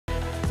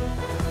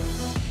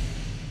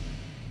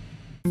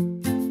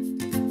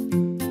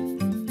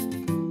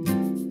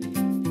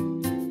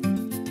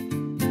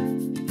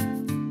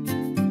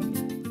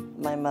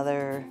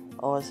mother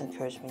always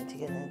encouraged me to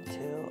get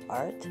into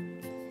art.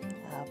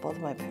 Both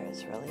of my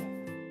parents, really.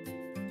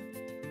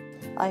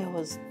 I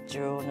always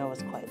drew when I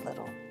was quite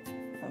little.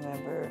 I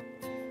remember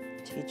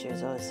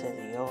teachers always said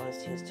that you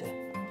always used to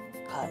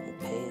cut and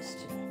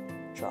paste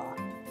and draw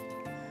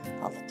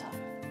all the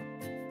time.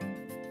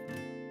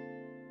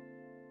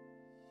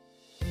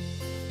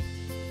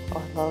 Oh,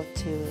 I love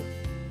to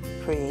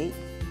create.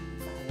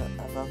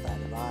 I love that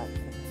a lot.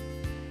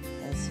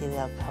 And see the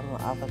outcome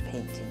of a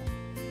painting.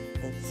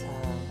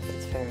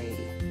 It's very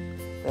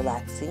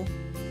relaxing.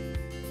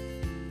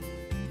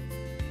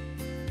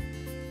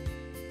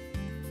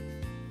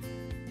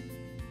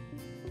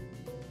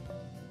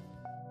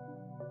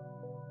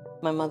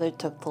 My mother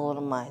took the load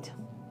of mine.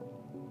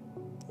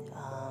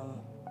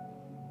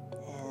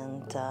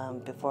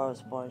 Before I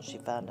was born, she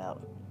found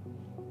out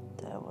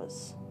that I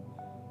was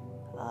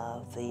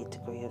the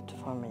degree of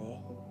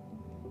deformity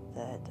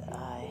that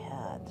I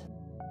had.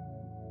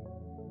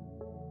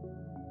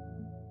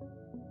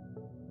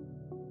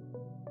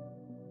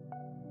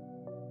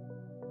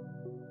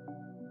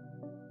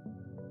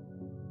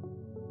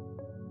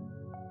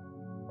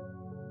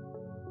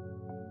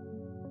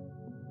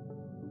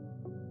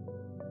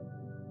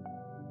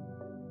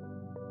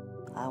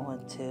 I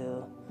went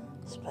to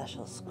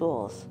special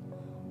schools.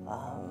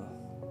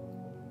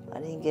 I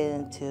didn't get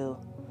into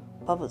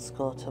public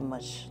school till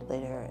much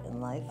later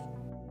in life.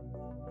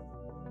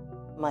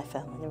 My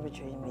family never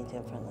treated me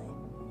differently.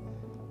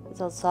 It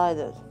was outside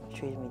that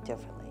treated me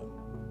differently.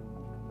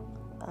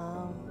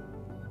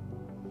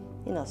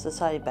 You know,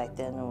 society back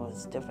then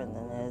was different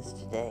than it is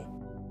today.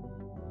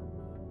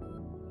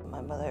 My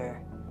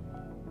mother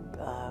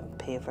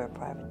paid for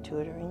private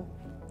tutoring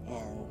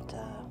and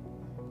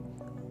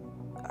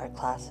art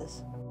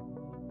classes.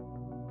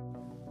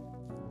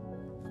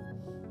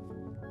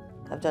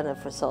 I've done it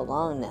for so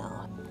long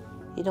now.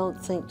 You don't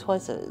think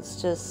twice of it.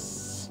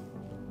 It's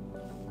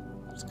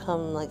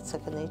come like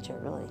second nature,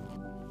 really.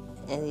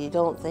 And you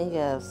don't think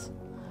of,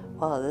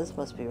 wow, this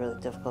must be really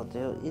difficult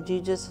to do.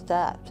 You just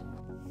adapt.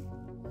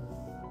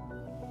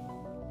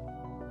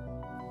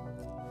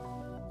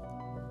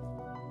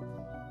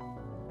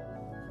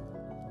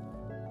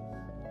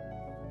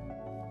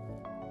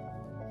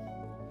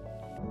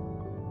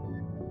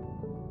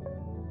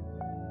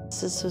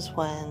 This was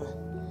when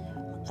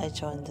I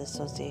joined the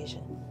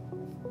association.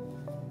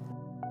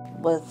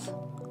 With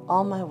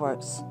all my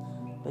works,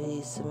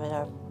 we submit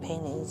our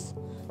paintings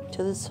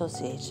to the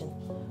association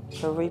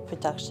for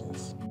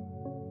reproductions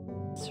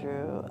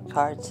through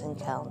cards and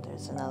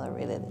calendars and other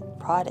related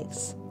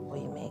products.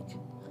 We make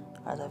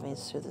our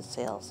livings through the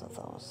sales of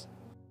those.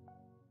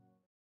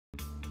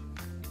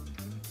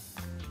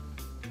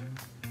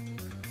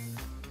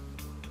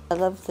 I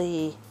love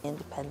the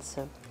independence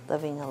of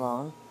living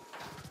alone.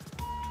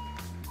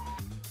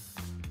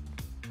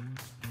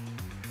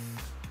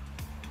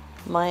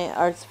 My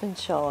art's been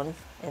shown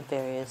in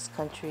various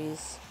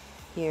countries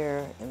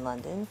here in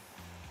London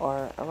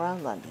or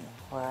around London,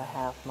 where I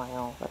have my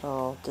own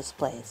little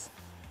displays.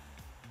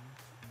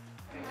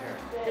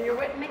 And you're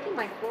making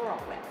my floor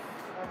all wet.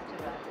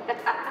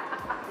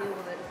 Deal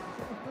with it.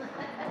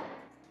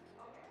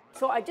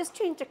 So I just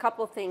changed a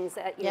couple things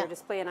at your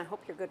display, and I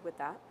hope you're good with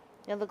that.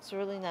 It looks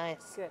really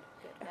nice. Good,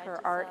 good. Her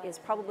art is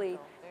probably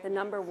the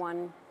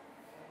 #1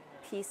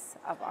 piece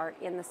of art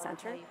in the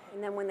center.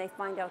 And then when they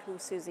find out who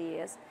Susie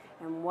is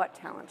and what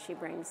talent she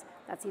brings,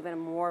 that's even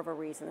more of a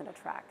reason that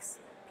attracts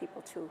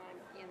people to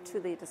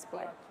the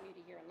display.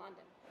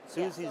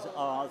 Susie's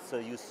art, so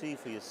you see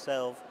for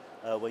yourself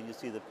when you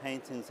see the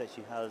paintings that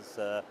she has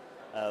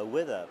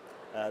with her.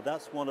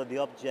 That's one of the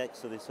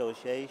objects of the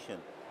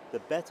association. The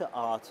better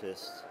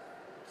artists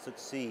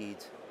succeed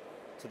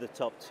to the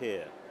top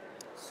tier.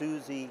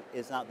 Susie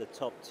is at the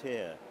top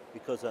tier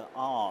because her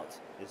art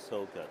is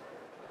so good.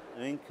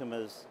 Her income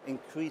has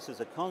increased as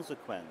a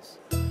consequence.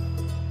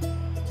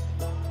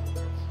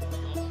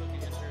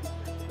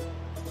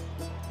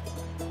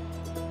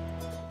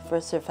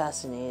 First, they're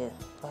fascinated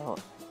by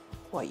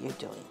what you're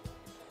doing.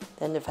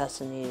 Then they're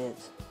fascinated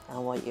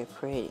on what you're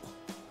creating.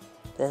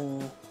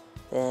 Then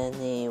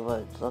they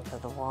would look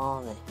at the wall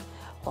and they,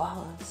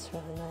 wow, that's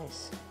really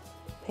nice.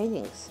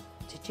 Paintings,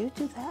 did you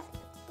do that?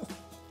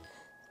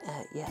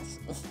 Yes.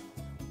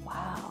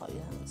 Wow, you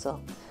know,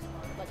 so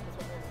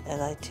I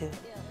like to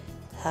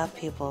have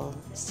people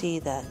see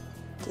that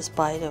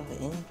despite of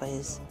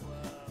anybody's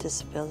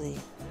disability,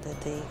 that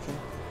they can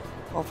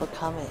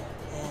overcome it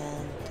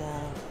and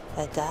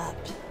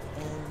adapt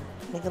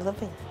and make a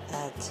living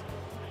at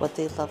what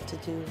they love to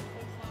do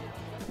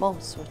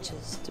most, which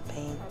is to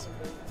paint,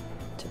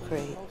 to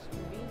create.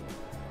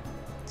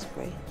 It's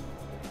great.